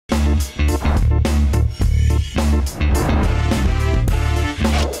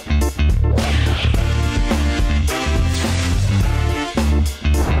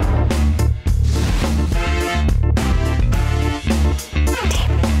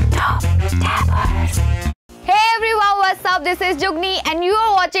up? This is Jugni and you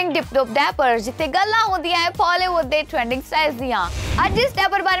are watching Dappers जिथे गल्लां होंदियां है बॉलीवुड दे ट्रेंडिंग स्टाइल्स दियां। अज जिस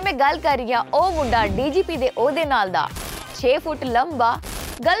डैपर बारे में गल कर रही हां ओ मुंडा डीजीपी दे ओहदे नाल दा 6 फुट लंबा,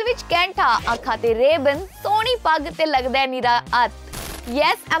 गल विच कैंठा, अखां ते रेबन, सोहनी पग ते लगदा है नीरा अत।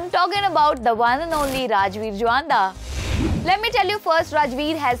 Yes, I'm talking about the one and only Rajvir Jawanda. Let me tell you first,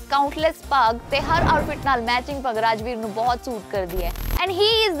 Rajvir has countless pug ते हर आउटफिट नाल मैचिंग पग राजवीर नु बहुत सूट करदी है and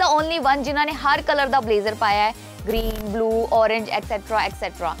he is the only one जिन्हां ने हर कलर दा ब्लेजर पाया है, green, blue, orange etcetera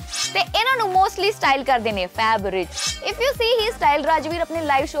etcetera. ते इन्हां नु मोस्टली स्टाइल करदे ने fab rich. If you see he style Rajveer अपने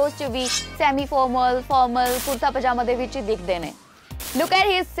लाइव शोज च भी सेमी फॉर्मल, फॉर्मल, कुर्ता पजामा दे विच दिखदे ने। Look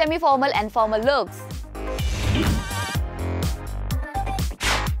at his semi formal and formal looks.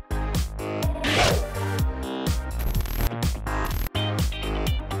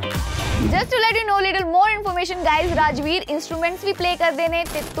 Just to let you know little more information guys, Rajvir instruments भी play करदे ने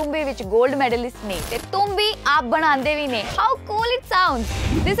ते तुम्बे विच gold medalist ने ते तुम भी आप बनांदे भी ने। How cool it sounds.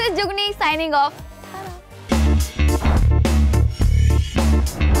 This is Jugni signing off.